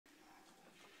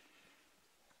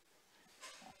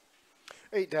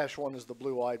8-1 is the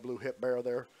blue-eyed, blue hip barrow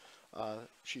there.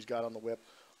 She's got on the whip.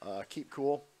 Keep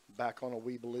Cool, back on a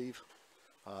We Believe.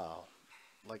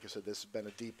 Like I said, this has been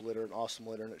a deep litter, an awesome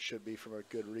litter, and it should be for a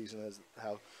good reason as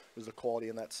how is the quality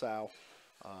in that sow.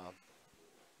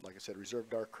 Like I said, Reserve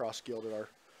Dark Cross Gilded, our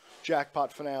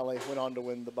jackpot finale, went on to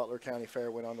win the Butler County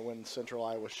Fair, went on to win Central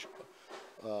Iowa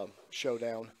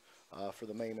Showdown for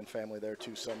the Mayman family there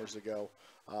 2 summers ago.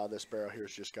 This barrow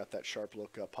here's just got that sharp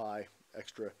look up high,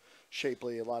 extra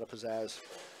shapely, a lot of pizzazz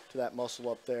to that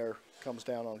muscle up there. Comes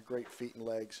down on great feet and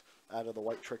legs out of the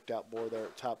white tricked out boar there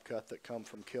at Top Cut that come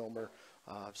from Kilmer.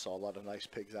 Saw a lot of nice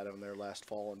pigs out of them there last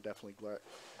fall, and definitely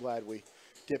glad we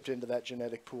dipped into that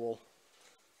genetic pool.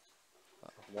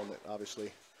 One that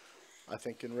obviously I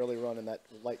think can really run in that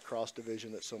light cross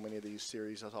division that so many of these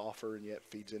series offer, and yet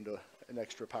feeds into an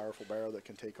extra powerful barrow that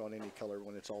can take on any color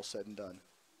when it's all said and done.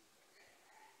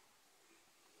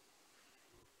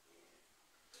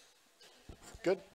 Good.